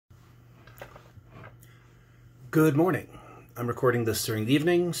Good morning. I'm recording this during the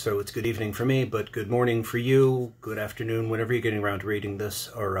evening, so it's good evening for me, but good morning for you, good afternoon, whenever you're getting around to reading this,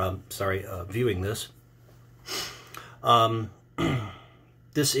 or, viewing this.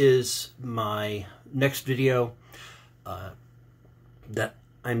 This is my next video that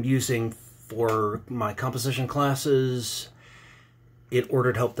I'm using for my composition classes in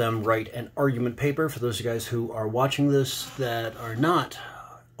order to help them write an argument paper. For those of you guys who are watching this that are not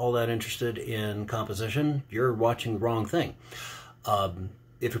all that interested in composition, you're watching the wrong thing.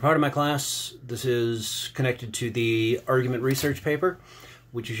 If you're part of my class, this is connected to the argument research paper,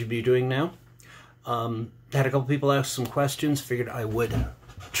 which you should be doing now. Had a couple people ask some questions, figured I would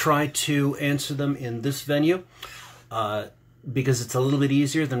try to answer them in this venue. Because it's a little bit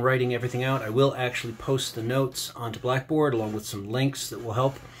easier than writing everything out, I will actually post the notes onto Blackboard along with some links that will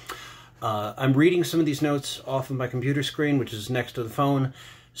help. I'm reading some of these notes off of my computer screen, which is next to the phone,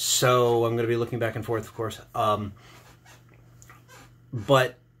 so I'm going to be looking back and forth, of course.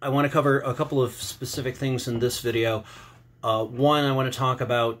 But I want to cover a couple of specific things in this video. One, I want to talk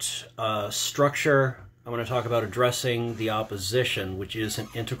about structure. I want to talk about addressing the opposition, which is an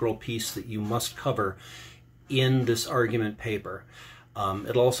integral piece that you must cover in this argument paper.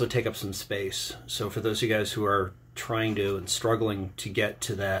 It'll also take up some space. So for those of you guys who are trying to and struggling to get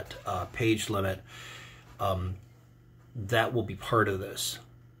to that page limit, that will be part of this.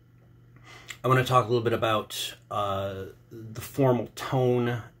 I want to talk a little bit about the formal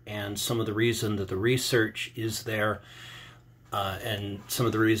tone and some of the reason that the research is there, and some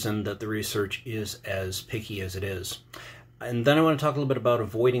of the reason that the research is as picky as it is. And then I want to talk a little bit about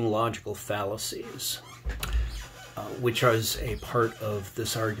avoiding logical fallacies, which is a part of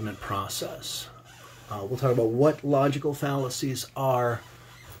this argument process. We'll talk about what logical fallacies are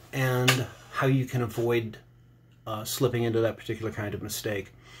and how you can avoid slipping into that particular kind of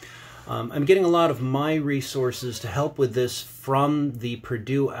mistake. I'm getting a lot of my resources to help with this from the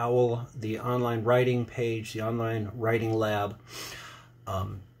Purdue OWL, the online writing page, the online writing lab.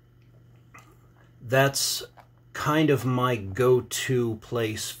 That's kind of my go-to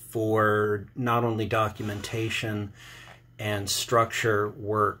place for not only documentation and structure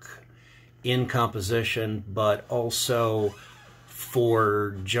work in composition, but also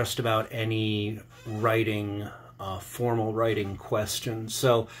for just about any writing, formal writing questions.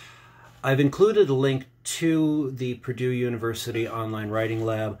 So I've included a link to the Purdue University Online Writing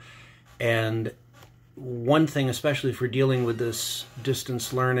Lab, and one thing, especially if we're dealing with this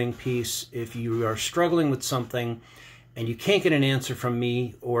distance learning piece, if you are struggling with something and you can't get an answer from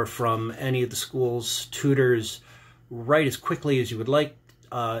me or from any of the school's tutors right as quickly as you would like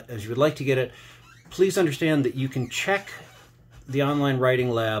to get it, please understand that you can check the online writing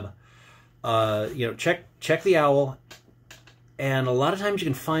lab. Check the OWL, and a lot of times you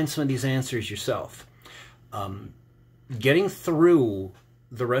can find some of these answers yourself. Getting through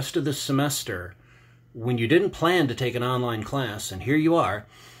the rest of this semester when you didn't plan to take an online class, and here you are,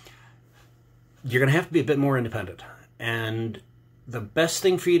 you're going to have to be a bit more independent. And the best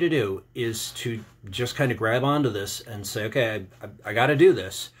thing for you to do is to just kind of grab onto this and say, okay, I got to do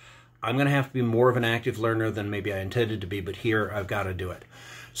this. I'm going to have to be more of an active learner than maybe I intended to be, but here I've got to do it.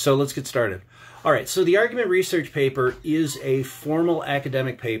 So let's get started. All right, so the argument research paper is a formal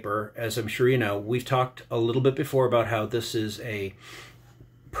academic paper, as I'm sure you know. We've talked a little bit before about how this is a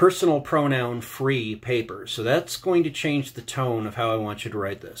personal pronoun-free paper, so that's going to change the tone of how I want you to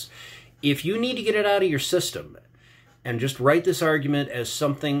write this. If you need to get it out of your system and just write this argument as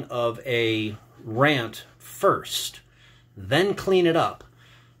something of a rant first, then clean it up,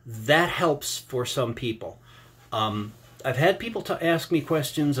 that helps for some people. I've had people ask me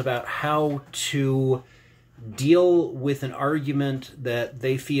questions about how to deal with an argument that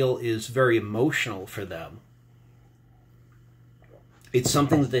they feel is very emotional for them. It's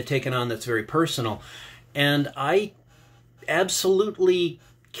something that they've taken on that's very personal. And I absolutely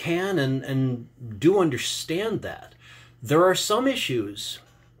can and do understand that. There are some issues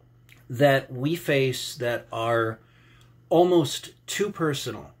that we face that are almost too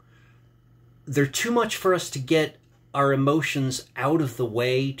personal. They're too much for us to get our emotions out of the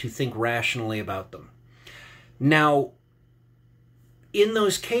way to think rationally about them. Now, in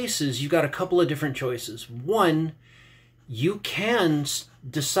those cases, you've got a couple of different choices. One, you can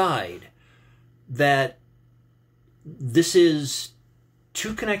decide that this is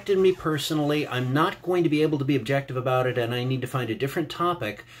too connected to me personally, I'm not going to be able to be objective about it, and I need to find a different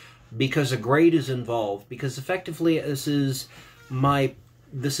topic because a grade is involved. Because effectively, this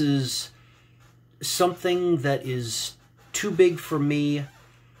is something that is too big for me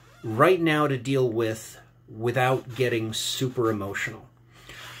right now to deal with without getting super emotional.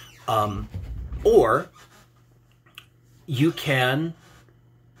 Or you can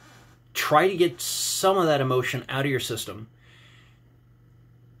try to get some of that emotion out of your system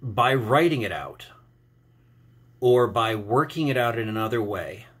by writing it out or by working it out in another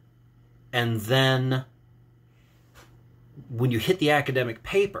way. And then when you hit the academic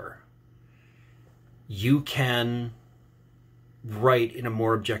paper, you can write in a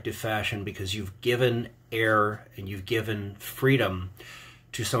more objective fashion because you've given air and you've given freedom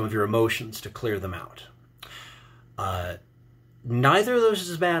to some of your emotions to clear them out. Neither of those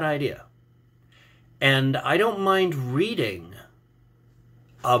is a bad idea. And I don't mind reading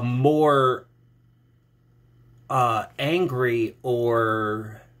a more angry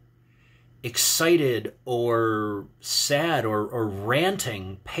or excited or sad or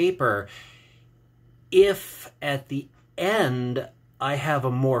ranting paper if at the end I have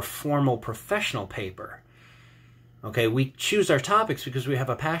a more formal professional paper. Okay, we choose our topics because we have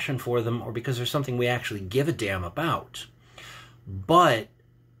a passion for them or because there's something we actually give a damn about. But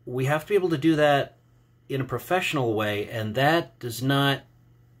we have to be able to do that in a professional way, and that does not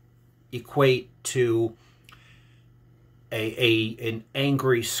equate to an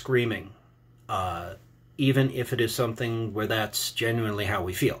angry screaming, even if it is something where that's genuinely how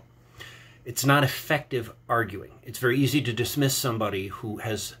we feel. It's not effective arguing. It's very easy to dismiss somebody who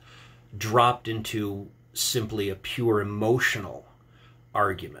has dropped into simply a pure emotional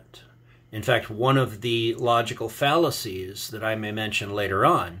argument. In fact, one of the logical fallacies that I may mention later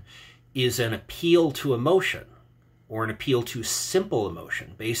on is an appeal to emotion, or an appeal to simple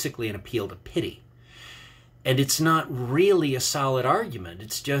emotion, basically an appeal to pity. And it's not really a solid argument.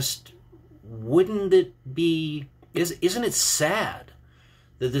 It's just, wouldn't it be, isn't it sad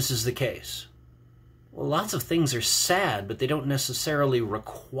that this is the case? Well, lots of things are sad, but they don't necessarily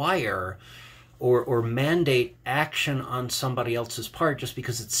require or mandate action on somebody else's part just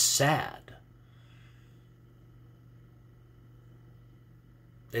because it's sad.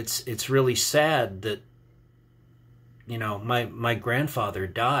 It's really sad that, you know, my grandfather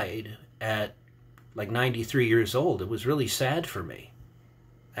died at like 93 years old. It was really sad for me.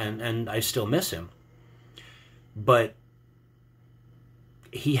 And I still miss him. But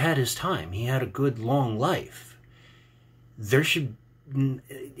he had his time. He had a good, long life. There should...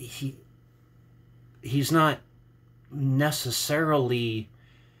 He's not necessarily...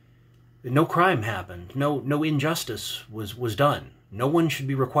 No crime happened. No injustice was done. No one should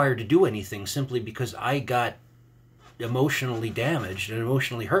be required to do anything simply because I got emotionally damaged and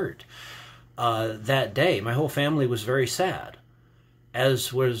emotionally hurt. That day, my whole family was very sad,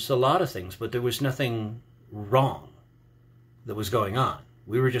 as was a lot of things, but there was nothing wrong that was going on.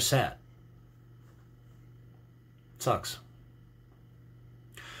 We were just sad. It sucks.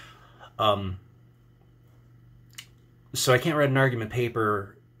 So I can't write an argument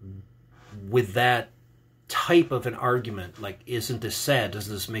paper with that type of an argument, like, isn't this sad?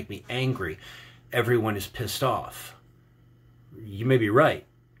 Doesn't this make me angry? Everyone is pissed off. You may be right,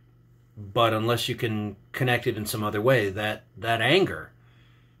 but unless you can connect it in some other way, that anger,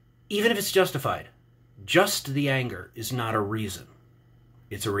 even if it's justified, just the anger is not a reason.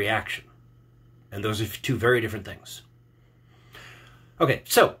 It's a reaction. And those are two very different things. Okay,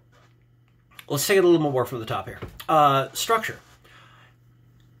 so let's take it a little more from the top here. Structure.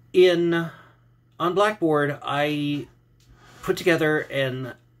 On Blackboard, I put together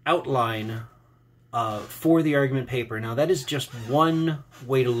an outline for the argument paper. Now, that is just one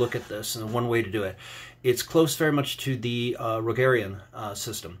way to look at this and one way to do it. It's close very much to the Rogerian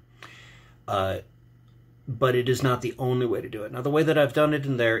system, but it is not the only way to do it. Now, the way that I've done it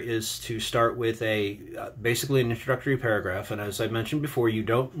in there is to start with basically an introductory paragraph, and as I mentioned before, you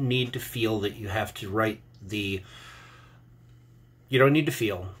don't need to feel that you have to write the... You don't need to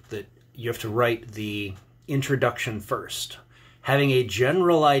feel that you have to write the introduction first. Having a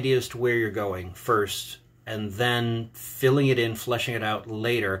general idea as to where you're going first, and then filling it in, fleshing it out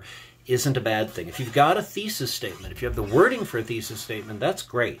later, isn't a bad thing. If you've got a thesis statement, if you have the wording for a thesis statement, that's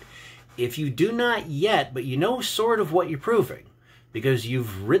great. If you do not yet, but you know sort of what you're proving, because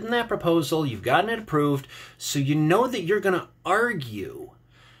you've written that proposal, you've gotten it approved, so you know that you're going to argue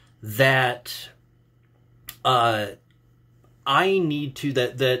that that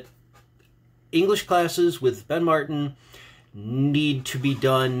English classes with Ben Martin need to be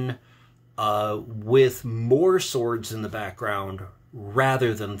done with more swords in the background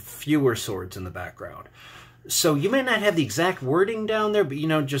rather than fewer swords in the background. So you may not have the exact wording down there, but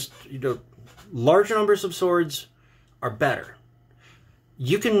larger numbers of swords are better.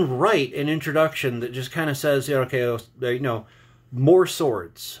 You can write an introduction that just kind of says, more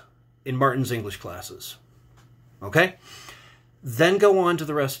swords in Martin's English classes. Okay? Then go on to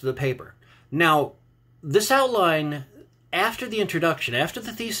the rest of the paper. Now, this outline, after the introduction, after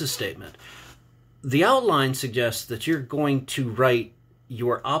the thesis statement, the outline suggests that you're going to write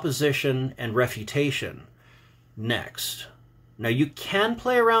your opposition and refutation next. Now, you can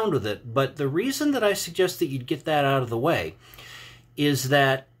play around with it, but the reason that I suggest that you'd get that out of the way is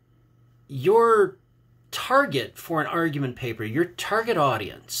that your target for an argument paper, your target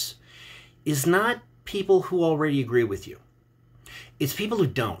audience, is not people who already agree with you. It's people who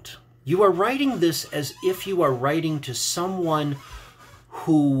don't. You are writing this as if you are writing to someone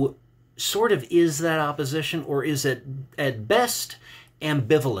who sort of is that opposition or is at best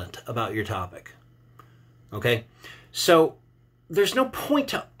ambivalent about your topic. Okay? So there's no point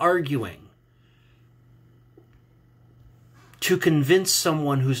to arguing to convince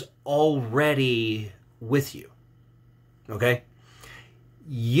someone who's already with you. Okay?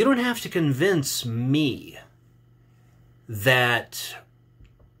 You don't have to convince me that,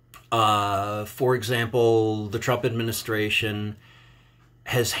 for example, the Trump administration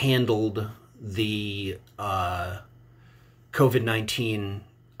has handled the COVID-19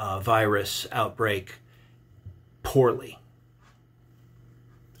 virus outbreak poorly.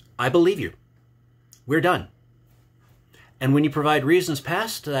 I believe you. We're done. And when you provide reasons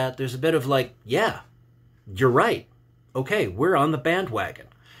past that, there's a bit of like, yeah, you're right. Okay, we're on the bandwagon.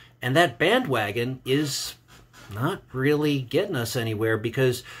 And that bandwagon is not really getting us anywhere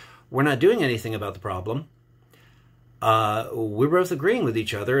because we're not doing anything about the problem. We're both agreeing with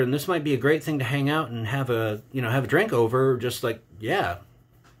each other, and this might be a great thing to hang out and have a drink over, just like, yeah,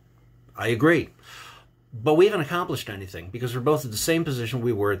 I agree. But we haven't accomplished anything because we're both at the same position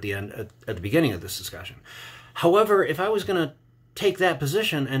we were at the beginning of this discussion. However, if I was going to take that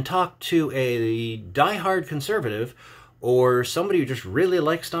position and talk to a diehard conservative or somebody who just really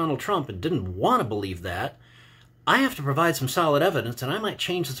likes Donald Trump and didn't want to believe that, I have to provide some solid evidence, and I might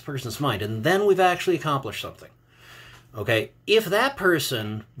change this person's mind, and then we've actually accomplished something. Okay, if that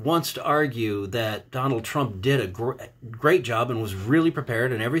person wants to argue that Donald Trump did a great job and was really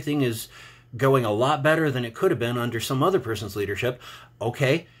prepared and everything is going a lot better than it could have been under some other person's leadership,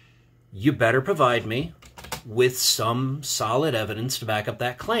 okay, you better provide me with some solid evidence to back up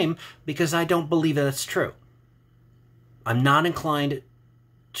that claim, because I don't believe that's true. I'm not inclined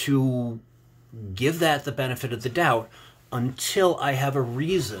to give that the benefit of the doubt until I have a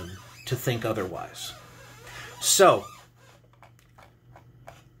reason to think otherwise. So,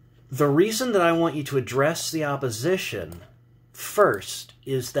 the reason that I want you to address the opposition first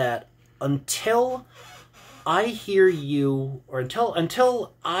is that until I hear you, or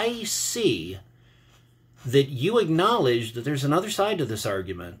until I see that you acknowledge that there's another side to this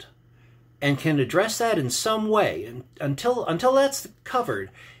argument and can address that in some way, and until that's covered,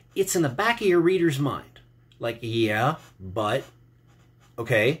 it's in the back of your reader's mind. Like, yeah, but,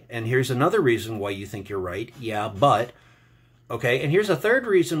 okay, and here's another reason why you think you're right. Yeah, but, okay, and here's a third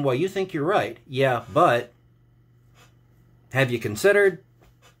reason why you think you're right. Yeah, but, have you considered?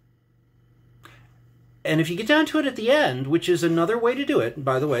 And if you get down to it at the end, which is another way to do it,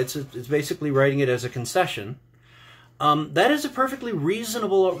 by the way, it's basically writing it as a concession, that is a perfectly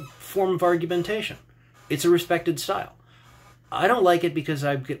reasonable form of argumentation. It's a respected style. I don't like it because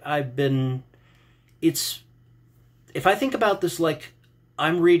if I think about this like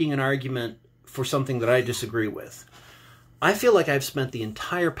I'm reading an argument for something that I disagree with, I feel like I've spent the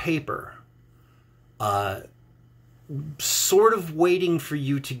entire paper sort of waiting for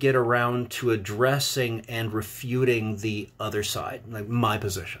you to get around to addressing and refuting the other side, like my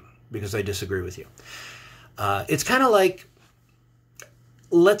position, because I disagree with you. It's kind of like,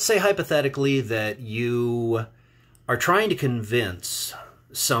 let's say hypothetically that you are trying to convince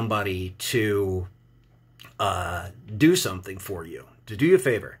somebody to do something for you, to do you a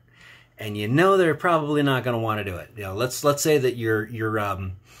favor, and you know they're probably not going to want to do it. You know, let's say that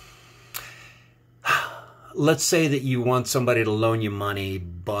let's say that you want somebody to loan you money,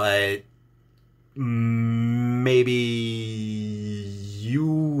 but maybe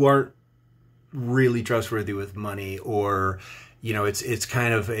you aren't really trustworthy with money, or, you know, it's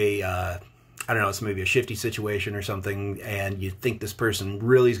kind of a, I don't know, it's maybe a shifty situation or something, and you think this person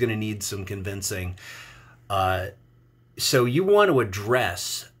really is going to need some convincing. So you want to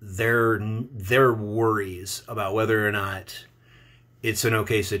address their worries about whether or not it's an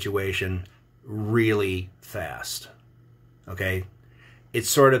okay situation really fast. Okay? It's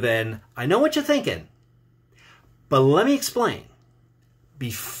sort of I know what you're thinking, but let me explain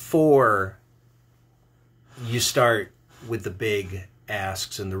before you start with the big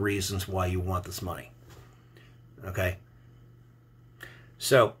asks and the reasons why you want this money. Okay?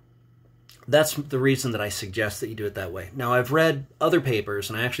 So, that's the reason that I suggest that you do it that way. Now, I've read other papers,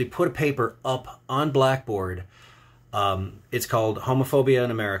 and I actually put a paper up on Blackboard It's called Homophobia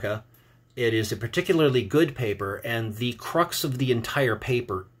in America. It is a particularly good paper, and the crux of the entire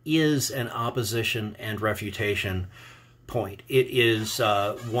paper is an opposition and refutation point. It is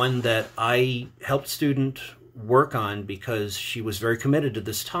one that I helped student work on because she was very committed to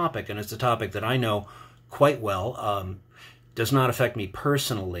this topic, and it's a topic that I know quite well. Does not affect me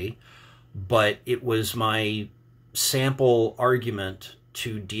personally, but it was my sample argument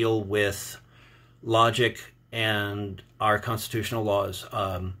to deal with logic and our constitutional laws.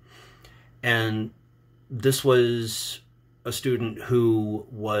 And this was a student who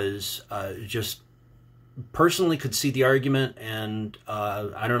was just personally could see the argument, and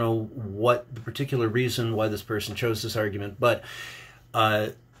I don't know what the particular reason why this person chose this argument, but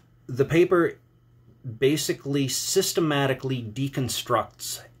the paper basically systematically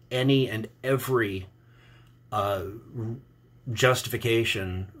deconstructs any and every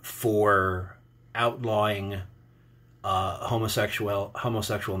justification for outlawing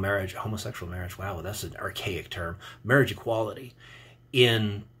homosexual marriage. Wow, that's an archaic term. Marriage equality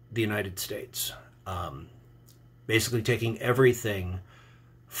in the United States. Basically taking everything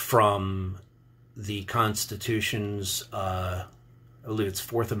from the Constitution's, I believe it's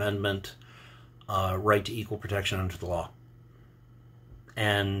Fourth Amendment, right to equal protection under the law,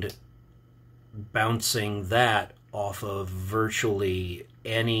 and bouncing that off of virtually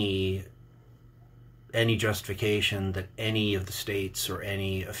any justification that any of the states or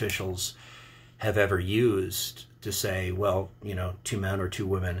any officials have ever used to say, well, you know, 2 men or 2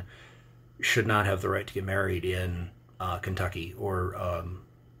 women should not have the right to get married in Kentucky or,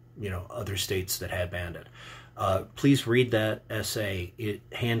 you know, other states that had banned it. Please read that essay. It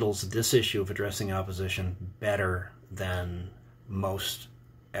handles this issue of addressing opposition better than most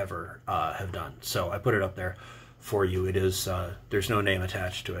ever have done. So I put it up there for you. It is, there's no name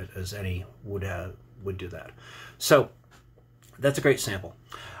attached to it, as any would do that. So that's a great sample.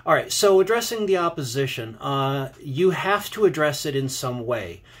 All right, so addressing the opposition, you have to address it in some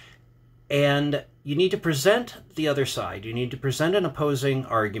way. And you need to present the other side. You need to present an opposing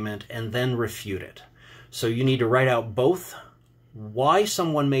argument and then refute it. So you need to write out both why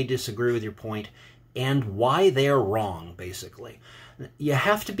someone may disagree with your point and why they're wrong, basically. You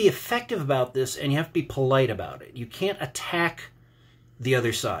have to be effective about this, and you have to be polite about it. You can't attack the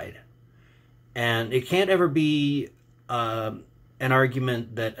other side. And it can't ever be an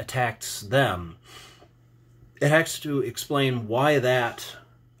argument that attacks them. It has to explain why that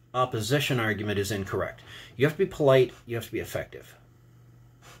opposition argument is incorrect. You have to be polite, you have to be effective.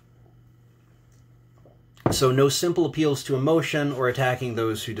 So no simple appeals to emotion or attacking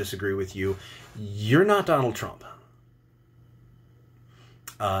those who disagree with you. You're not Donald Trump.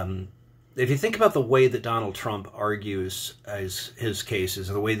 If you think about the way that Donald Trump argues as his cases,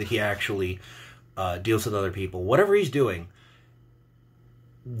 or the way that he actually deals with other people, whatever he's doing,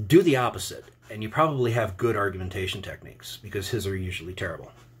 do the opposite, and you probably have good argumentation techniques, because his are usually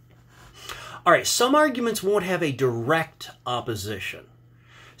terrible. All right, some arguments won't have a direct opposition.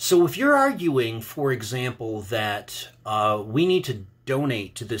 So if you're arguing, for example, that we need to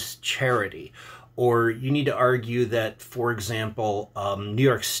donate to this charity, or you need to argue that, for example, New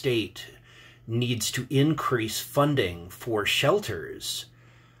York State needs to increase funding for shelters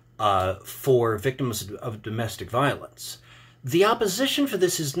for victims of domestic violence, the opposition for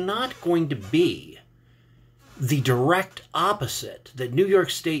this is not going to be the direct opposite, that New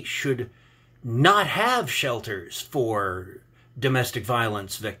York State should not have shelters for domestic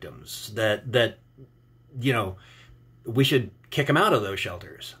violence victims, that you know, we should kick them out of those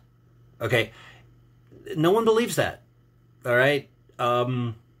shelters. Okay, no one believes that. All right,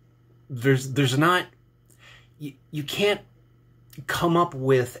 there's not, you can't come up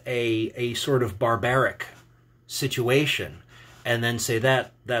with a sort of barbaric situation and then say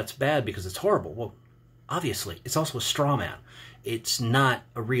that's bad because it's horrible. Well, obviously, it's also a straw man. It's not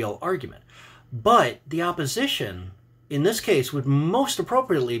a real argument. But the opposition, in this case, would most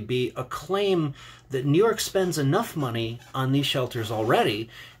appropriately be a claim that New York spends enough money on these shelters already,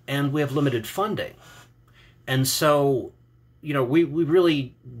 and we have limited funding. And so, you know, we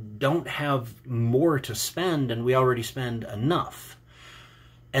really don't have more to spend, and we already spend enough.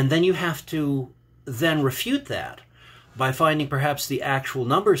 And then you have to then refute that by finding perhaps the actual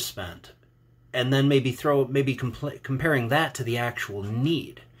numbers spent, and then maybe comparing that to the actual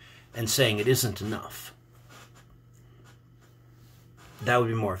need and saying it isn't enough. That would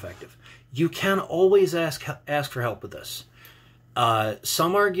be more effective. You can always ask for help with this.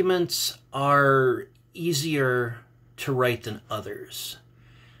 Some arguments are easier to write than others.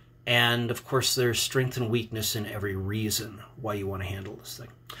 And, of course, there's strength and weakness in every reason why you want to handle this thing.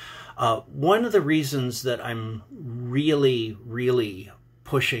 One of the reasons that I'm really, really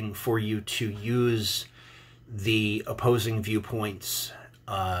pushing for you to use the opposing viewpoints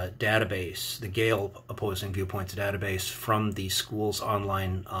database, the Gale opposing viewpoints database from the school's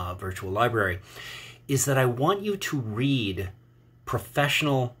online virtual library, is that I want you to read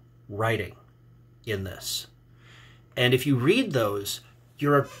professional writing in this. And if you read those,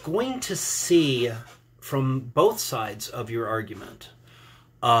 you're going to see from both sides of your argument,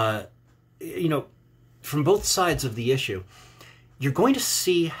 from both sides of the issue, you're going to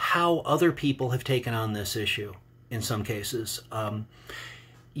see how other people have taken on this issue in some cases.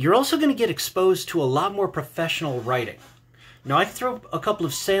 You're also going to get exposed to a lot more professional writing. Now, I can throw a couple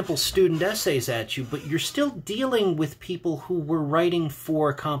of sample student essays at you, but you're still dealing with people who were writing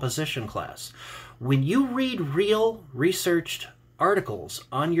for composition class. When you read real researched articles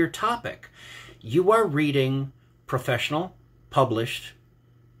on your topic, you are reading professional, published,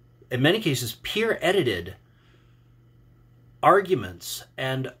 in many cases peer-edited arguments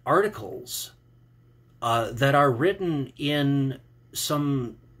and articles that are written in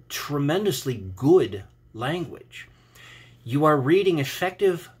some tremendously good language. You are reading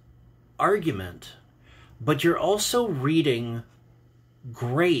effective argument, but you're also reading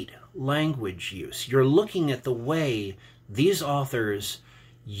great language use. You're looking at the way these authors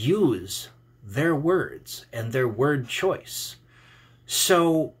use their words and their word choice.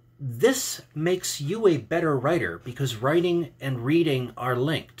 So this makes you a better writer because writing and reading are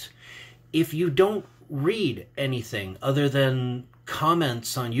linked. If you don't read anything other than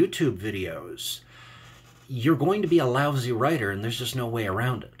comments on YouTube videos, you're going to be a lousy writer, and there's just no way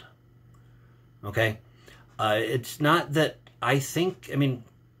around it. Okay? It's not that I think, I mean,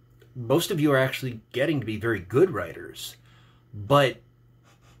 most of you are actually getting to be very good writers, but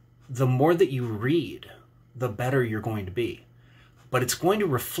the more that you read, the better you're going to be. But it's going to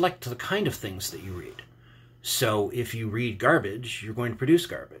reflect the kind of things that you read. So if you read garbage, you're going to produce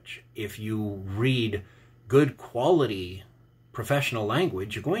garbage. If you read good quality professional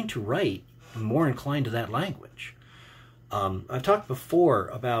language, you're going to write more inclined to that language. I've talked before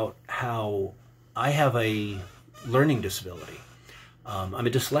about how I have a learning disability. I'm a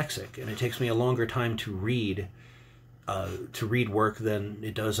dyslexic, and it takes me a longer time to read work than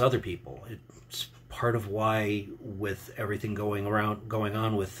it does other people. It's part of why, with everything going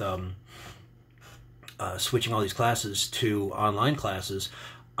on with switching all these classes to online classes,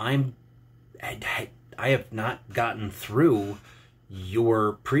 I have not gotten through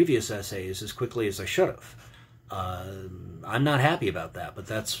your previous essays as quickly as I should have. I'm not happy about that, but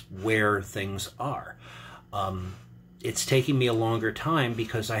that's where things are. It's taking me a longer time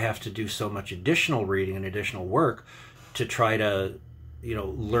because I have to do so much additional reading and additional work to try to,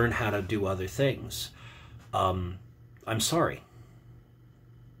 learn how to do other things. I'm sorry.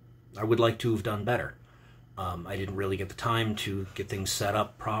 I would like to have done better. I didn't really get the time to get things set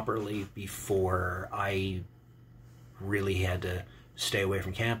up properly before I really had to stay away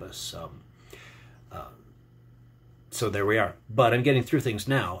from campus. So there we are. But I'm getting through things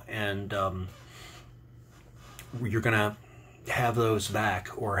now, and you're going to have those back,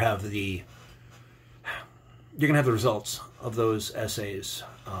 or you're going to have the results of those essays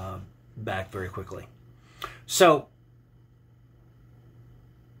back very quickly. So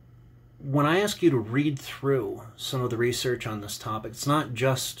when I ask you to read through some of the research on this topic, it's not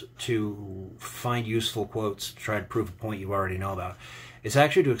just to find useful quotes to try to prove a point you already know about. It's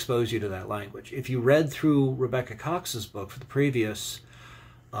actually to expose you to that language. If you read through Rebecca Cox's book for the previous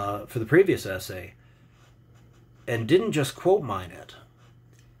essay and didn't just quote mine it,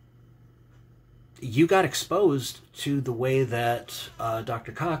 you got exposed to the way that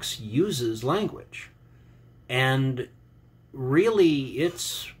Dr. Cox uses language. And really,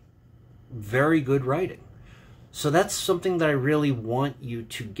 it's very good writing. So that's something that I really want you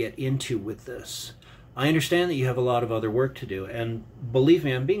to get into with this. I understand that you have a lot of other work to do, and believe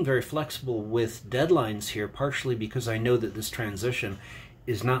me, I'm being very flexible with deadlines here, partially because I know that this transition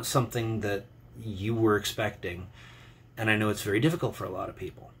is not something that you were expecting, and I know it's very difficult for a lot of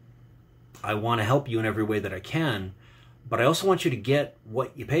people. I want to help you in every way that I can, but I also want you to get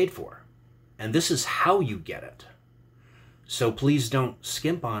what you paid for, and this is how you get it. So please don't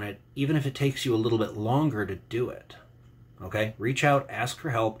skimp on it, even if it takes you a little bit longer to do it. Okay? Reach out, ask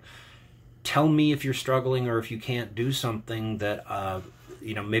for help. Tell me if you're struggling or if you can't do something that,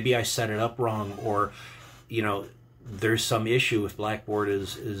 maybe I set it up wrong, or, there's some issue if Blackboard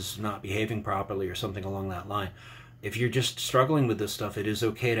is not behaving properly or something along that line. If you're just struggling with this stuff, it is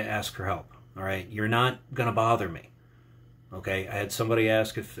okay to ask for help. All right? You're not going to bother me. Okay? I had somebody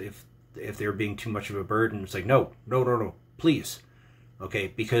ask if they were being too much of a burden. It's like, no, please. okay?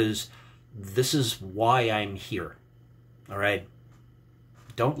 Because this is why I'm here, all right?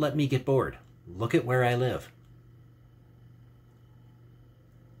 Don't let me get bored. Look at where I live.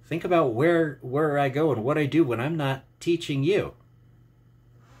 Think about where I go and what I do when I'm not teaching you.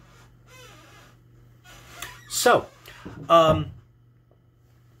 So,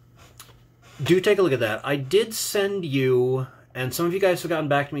 do take a look at that. I did send you, and some of you guys have gotten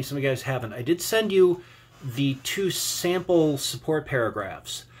back to me, some of you guys haven't. I did send you the 2 sample support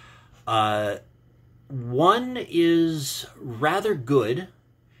paragraphs. One is rather good,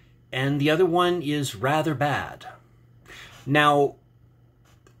 and the other one is rather bad. Now,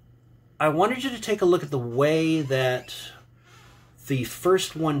 I wanted you to take a look at the way that the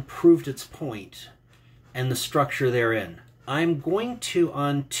first one proved its point and the structure therein. I'm going to,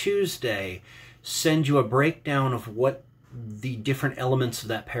 on Tuesday, send you a breakdown of what the different elements of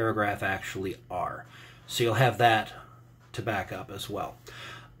that paragraph actually are. So you'll have that to back up as well.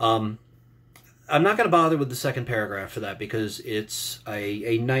 I'm not going to bother with the second paragraph for that because it's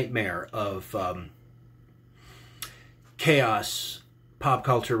a nightmare of chaos, pop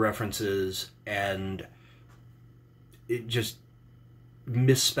culture references, and it just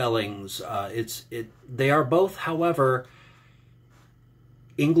misspellings. They are both, however,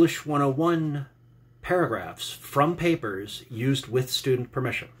 English 101 paragraphs from papers used with student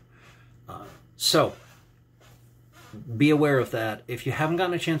permission. So be aware of that. If you haven't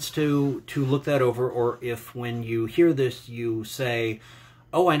gotten a chance to look that over, or if when you hear this you say,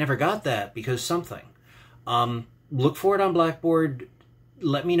 oh, I never got that because something, look for it on Blackboard.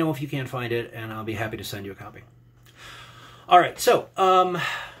 Let me know if you can't find it, and I'll be happy to send you a copy. All right, so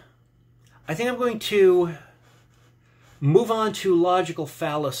I think I'm going to move on to logical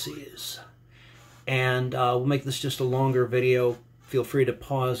fallacies, and we'll make this just a longer video. Feel free to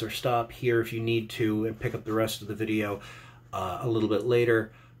pause or stop here if you need to and pick up the rest of the video a little bit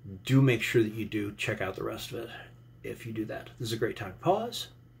later. Do make sure that you do check out the rest of it if you do that. This is a great time. Pause.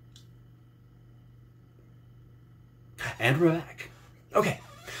 And we're back. Okay,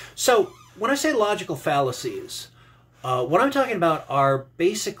 so when I say logical fallacies, what I'm talking about are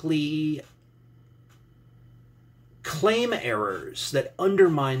basically claim errors that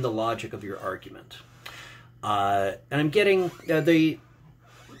undermine the logic of your argument. And I'm getting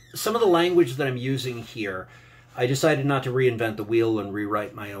some of the language that I'm using here. I decided not to reinvent the wheel and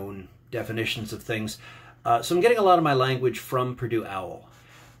rewrite my own definitions of things. So I'm getting a lot of my language from Purdue OWL.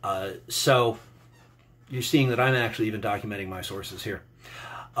 So you're seeing that I'm actually even documenting my sources here.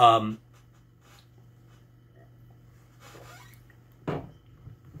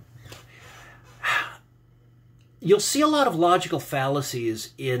 You'll see a lot of logical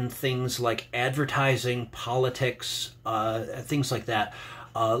fallacies in things like advertising, politics, things like that.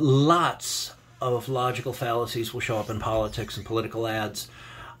 Lots of logical fallacies will show up in politics and political ads.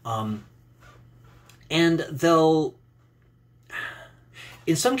 And they'll,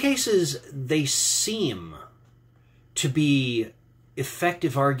 in some cases, they seem to be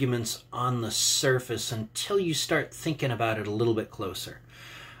effective arguments on the surface until you start thinking about it a little bit closer.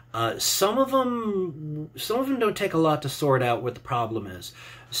 Some of them don't take a lot to sort out what the problem is.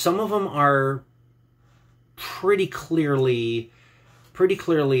 Some of them are pretty clearly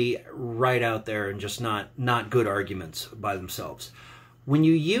right out there and just not good arguments by themselves. When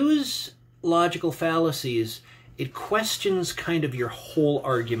you use logical fallacies, it questions kind of your whole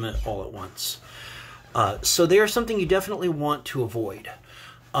argument all at once. So they are something you definitely want to avoid.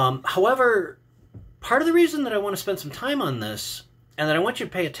 However, part of the reason that I want to spend some time on this, and that I want you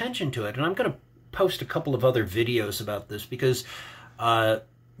to pay attention to it, and I'm going to post a couple of other videos about this because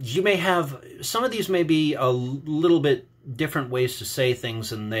you may have, some of these may be a little bit different ways to say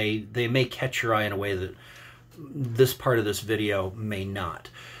things, and they may catch your eye in a way that this part of this video may not.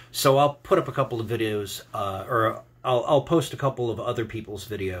 So I'll put up a couple of videos, or I'll post a couple of other people's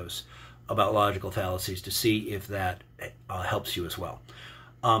videos about logical fallacies to see if that helps you as well.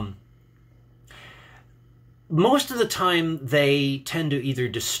 Most of the time, they tend to either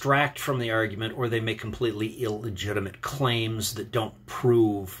distract from the argument or they make completely illegitimate claims that don't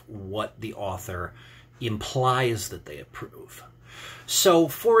prove what the author implies that they approve. So,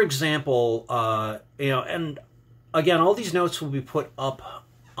 for example, and again, all these notes will be put up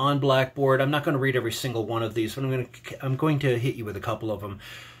on Blackboard. I'm not going to read every single one of these, but I'm going to hit you with a couple of them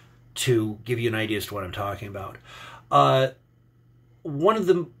to give you an idea as to what I'm talking about. One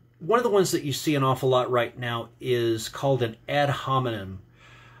of the ones that you see an awful lot right now is called an ad hominem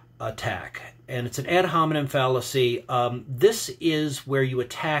attack. And it's an ad hominem fallacy. This is where you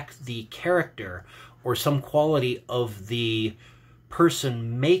attack the character or some quality of the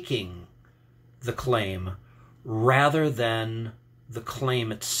person making the claim rather than the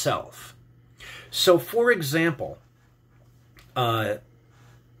claim itself. So, for example, Donald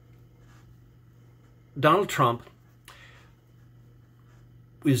Trump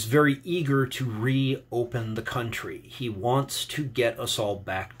is very eager to reopen the country. He wants to get us all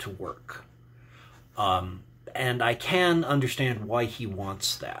back to work. And I can understand why he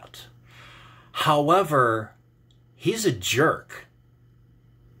wants that. However, he's a jerk.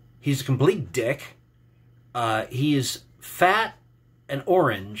 He's a complete dick. He is fat and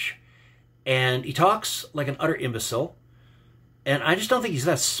orange, and he talks like an utter imbecile. And I just don't think he's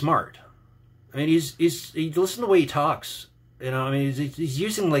that smart. I mean, you listen to the way he talks. You know, I mean, he's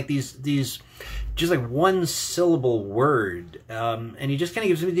using like these just like one syllable word, and he just kind of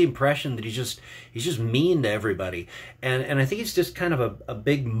gives me the impression that he's just mean to everybody, and I think he's just kind of a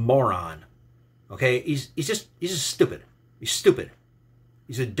big moron. Okay, he's just stupid. He's stupid.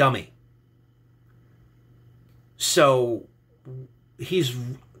 He's a dummy. So he's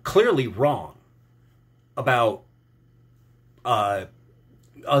clearly wrong about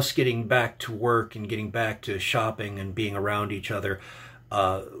us getting back to work and getting back to shopping and being around each other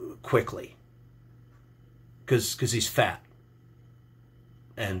quickly, because he's fat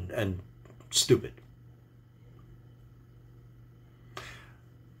and stupid.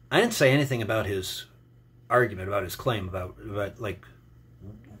 I didn't say anything about his argument, about his claim, about like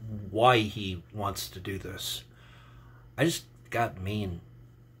why he wants to do this. I just got mean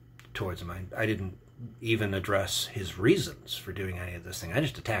towards him. I didn't even address his reasons for doing any of this thing. I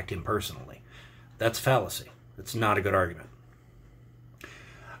just attacked him personally. That's fallacy. It's not a good argument. All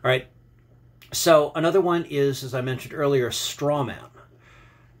right. So another one is, as I mentioned earlier, straw man.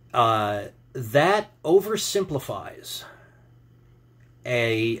 That oversimplifies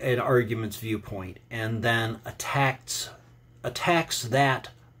an argument's viewpoint and then attacks that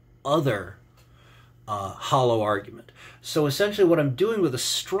other hollow argument. So essentially what I'm doing with a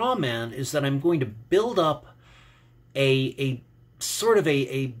straw man is that I'm going to build up a sort of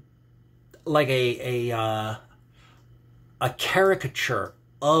a caricature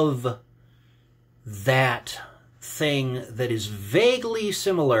of that thing that is vaguely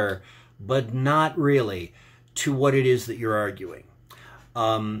similar, but not really, to what it is that you're arguing.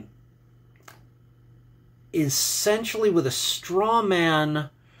 Essentially with a straw man,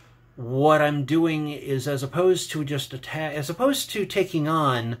 what I'm doing is, as opposed to taking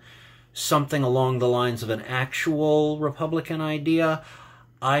on something along the lines of an actual Republican idea,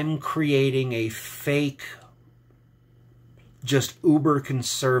 I'm creating a fake, just uber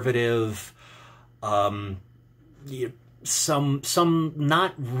conservative, some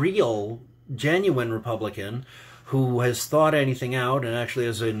not real, genuine Republican who has thought anything out and actually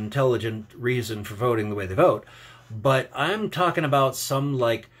has an intelligent reason for voting the way they vote. But I'm talking about some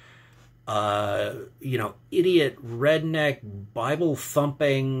like idiot, redneck,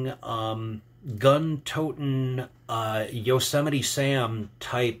 Bible-thumping, gun-toting, Yosemite Sam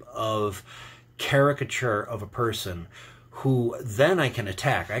type of caricature of a person who then I can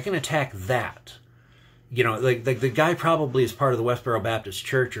attack. I can attack that. You know, like the guy probably is part of the Westboro Baptist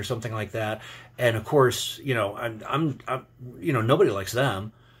Church or something like that. And of course, you know, I'm nobody likes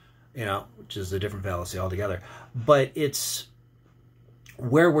them, you know, which is a different fallacy altogether. But it's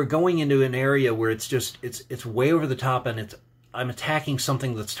where we're going into an area where it's way over the top, and I'm attacking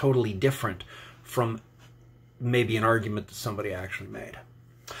something that's totally different from maybe an argument that somebody actually made.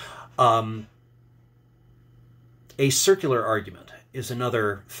 A circular argument is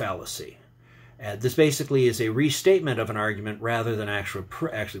another fallacy. This basically is a restatement of an argument rather than actually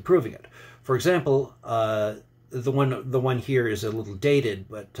proving it. For example, the one here is a little dated,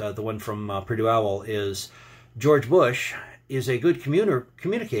 but the one from Purdue Owl is George Bush is a good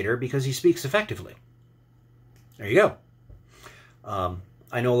communicator because he speaks effectively. There you go.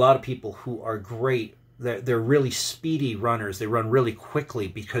 I know a lot of people who are great. They're really speedy runners. They run really quickly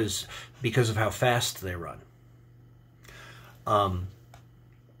because of how fast they run.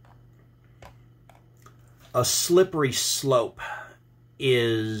 A slippery slope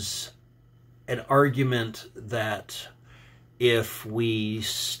is an argument that if we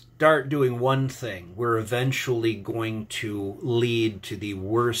start doing one thing, we're eventually going to lead to the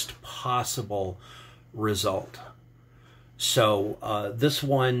worst possible result. So this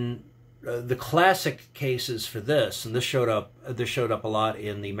one, the classic cases for this, and this showed up a lot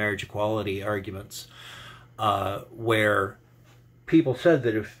in the marriage equality arguments, where people said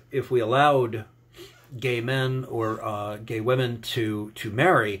that if we allowed gay men or gay women to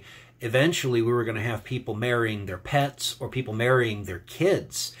marry, eventually we were going to have people marrying their pets or people marrying their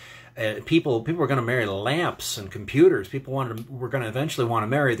kids. People were going to marry lamps and computers. People were going to eventually want to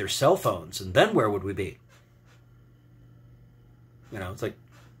marry their cell phones. And then where would we be? You know, it's like,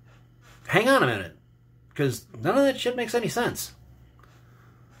 hang on a minute, because none of that shit makes any sense.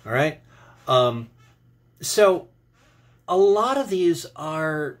 All right? So, a lot of these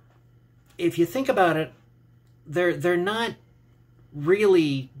are, if you think about it, they're not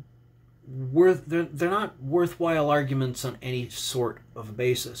really they're not worthwhile arguments on any sort of a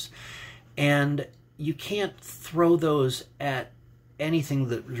basis. And you can't throw those at anything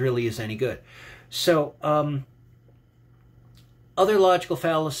that really is any good. So, other logical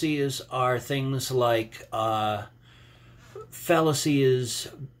fallacies are things like fallacies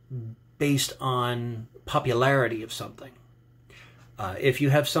based on popularity of something. If you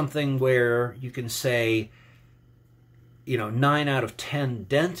have something where you can say, 9 out of 10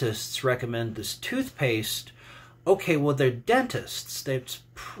 dentists recommend this toothpaste, okay, well, they're dentists. That's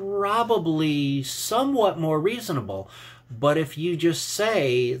probably somewhat more reasonable. But if you just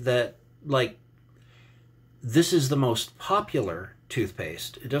say that, like, this is the most popular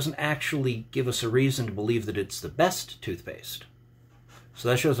toothpaste, it doesn't actually give us a reason to believe that it's the best toothpaste. So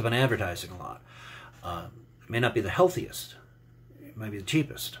that shows up in advertising a lot. It may not be the healthiest. It might be the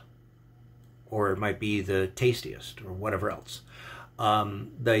cheapest. Or it might be the tastiest, or whatever else.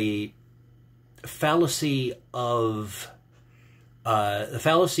 The fallacy of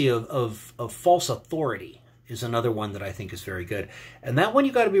false authority is another one that I think is very good. And that one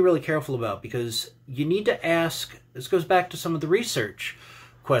you got to be really careful about, because you need to ask, this goes back to some of the research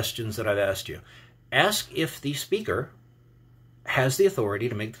questions that I've asked you. Ask if the speaker has the authority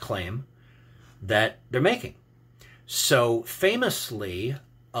to make the claim that they're making. So famously,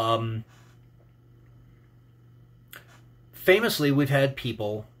 we've had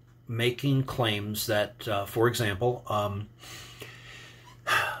people making claims that, for example,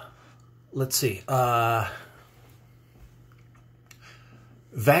 let's see,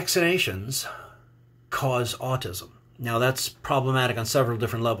 vaccinations cause autism. Now, that's problematic on several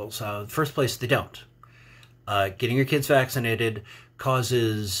different levels. The first place, they don't. Getting your kids vaccinated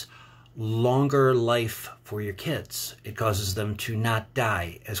causes longer life for your kids. It causes them to not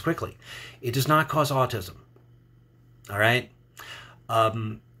die as quickly. It does not cause autism. All right?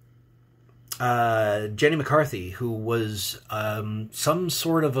 Jenny McCarthy, who was some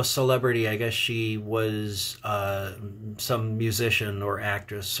sort of a celebrity, I guess she was some musician or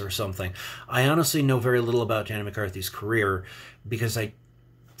actress or something. I honestly know very little about Jenny McCarthy's career because I,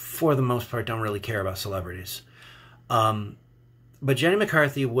 for the most part, don't really care about celebrities. But Jenny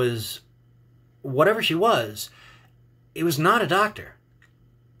McCarthy was, whatever she was, it was not a doctor.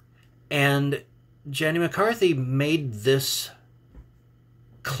 And Jenny McCarthy made this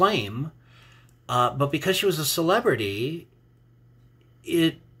claim, but because she was a celebrity,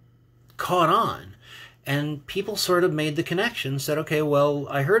 it caught on. And people sort of made the connection, said, okay, well,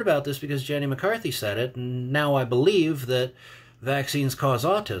 I heard about this because Jenny McCarthy said it, and now I believe that vaccines cause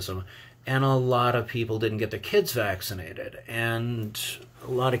autism. And a lot of people didn't get their kids vaccinated, and a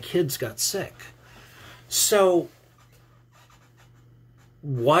lot of kids got sick. So,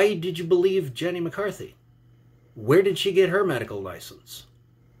 why did you believe Jenny McCarthy? Where did she get her medical license?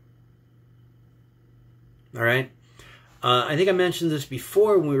 All right? I think I mentioned this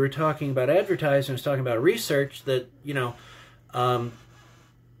before when we were talking about advertising, I was talking about research, that, I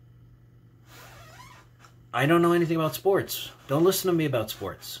don't know anything about sports. Don't listen to me about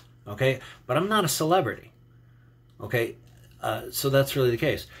sports. Okay? But I'm not a celebrity. Okay? So that's really the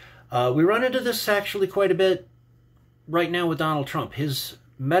case. We run into this actually quite a bit right now with Donald Trump. His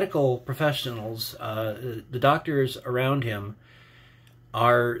medical professionals, the doctors around him,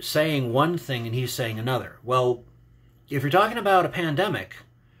 are saying one thing and he's saying another. Well, if you're talking about a pandemic,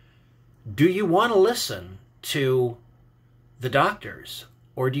 do you want to listen to the doctors?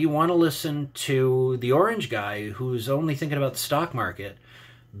 Or do you want to listen to the orange guy who's only thinking about the stock market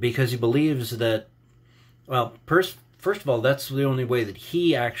because he believes that, well, first of all, that's the only way that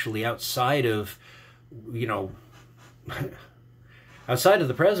he actually, outside of, outside of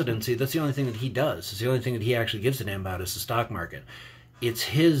the presidency, that's the only thing that he does. It's the only thing that he actually gives a damn about is the stock market. It's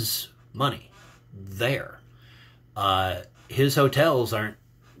his money there. His hotels aren't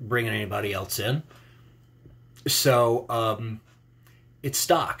bringing anybody else in. So, it's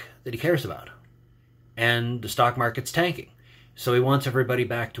stock that he cares about. And the stock market's tanking. So he wants everybody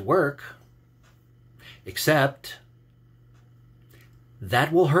back to work. Except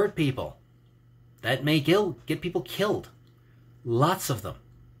that will hurt people. That may get people killed. Lots of them.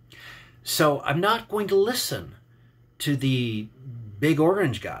 So I'm not going to listen to the big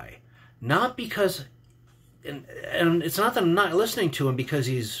orange guy. Not because, and it's not that I'm not listening to him because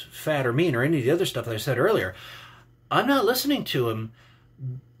he's fat or mean or any of the other stuff that I said earlier. I'm not listening to him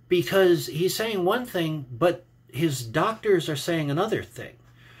because he's saying one thing, but his doctors are saying another thing.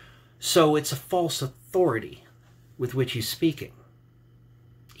 So it's a false authority with which he's speaking.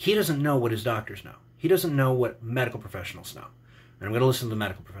 He doesn't know what his doctors know. He doesn't know what medical professionals know. And I'm going to listen to the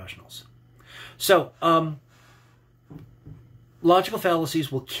medical professionals. So, logical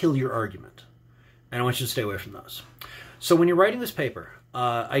fallacies will kill your argument. And I want you to stay away from those. So when you're writing this paper,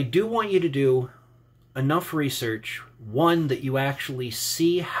 I do want you to do enough research, one, that you actually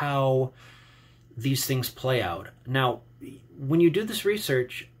see how these things play out. Now, when you do this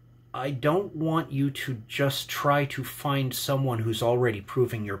research, I don't want you to just try to find someone who's already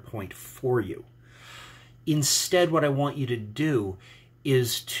proving your point for you. Instead, what I want you to do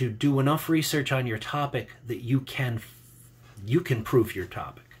is to do enough research on your topic that you can prove your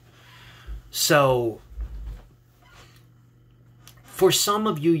topic. So, for some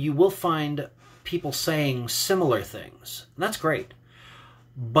of you, you will find people saying similar things. That's great.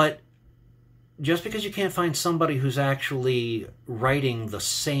 But just because you can't find somebody who's actually writing the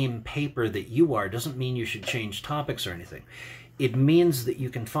same paper that you are doesn't mean you should change topics or anything. It means that you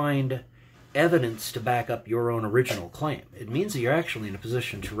can find evidence to back up your own original claim. It means that you're actually in a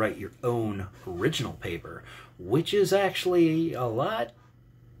position to write your own original paper, which is actually a lot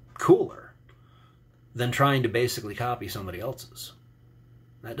cooler than trying to basically copy somebody else's.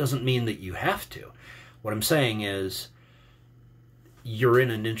 That doesn't mean that you have to. What I'm saying is you're in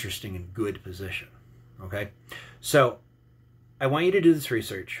an interesting and good position, okay? So I want you to do this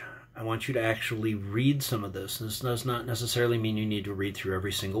research. I want you to actually read some of this. This does not necessarily mean you need to read through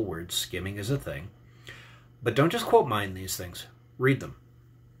every single word. Skimming is a thing. But don't just quote mine these things. Read them.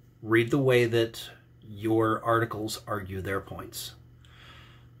 Read the way that your articles argue their points.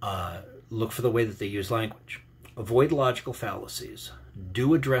 Look for the way that they use language. Avoid logical fallacies.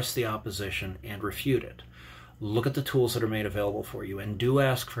 Do address the opposition and refute it. Look at the tools that are made available for you, and do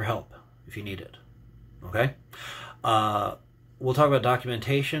ask for help if you need it. Okay? We'll talk about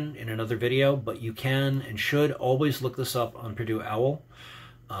documentation in another video, but you can and should always look this up on Purdue OWL.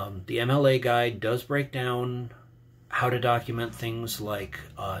 The MLA guide does break down how to document things like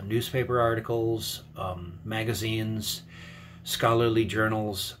newspaper articles, magazines, scholarly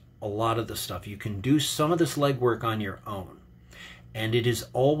journals, a lot of the stuff. You can do some of this legwork on your own. And it is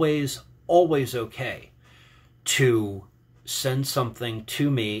always, always okay to send something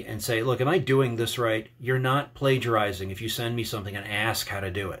to me and say, look, am I doing this right? You're not plagiarizing if you send me something and ask how to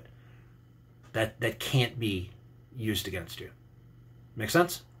do it. That can't be used against you. Make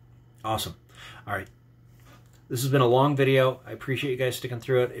sense? Awesome. All right. This has been a long video. I appreciate you guys sticking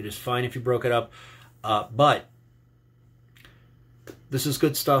through it. It is fine if you broke it up. But this is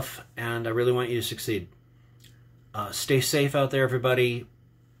good stuff, and I really want you to succeed. Stay safe out there, everybody.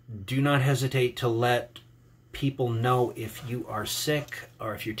 Do not hesitate to let people know if you are sick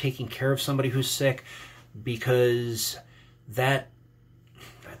or if you're taking care of somebody who's sick, because that's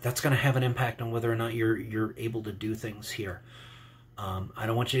going to have an impact on whether or not you're able to do things here. I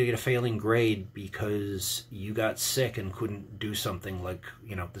don't want you to get a failing grade because you got sick and couldn't do something like,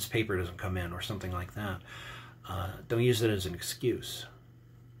 you know, this paper doesn't come in or something like that. Don't use it as an excuse.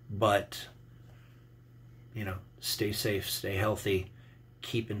 But, you know, stay safe, stay healthy,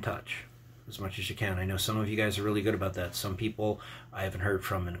 keep in touch as much as you can. I know some of you guys are really good about that. Some people I haven't heard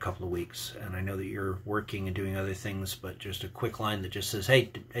from in a couple of weeks, and I know that you're working and doing other things, but just a quick line that just says,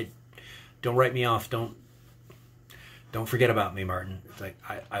 hey, don't write me off. Don't forget about me, Martin. It's like,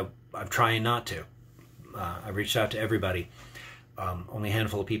 I'm trying not to. I reached out to everybody. Only a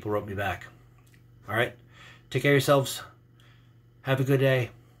handful of people wrote me back. All right? Take care of yourselves. Have a good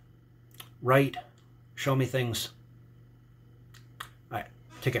day. Write. Show me things. All right.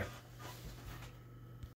 Take care.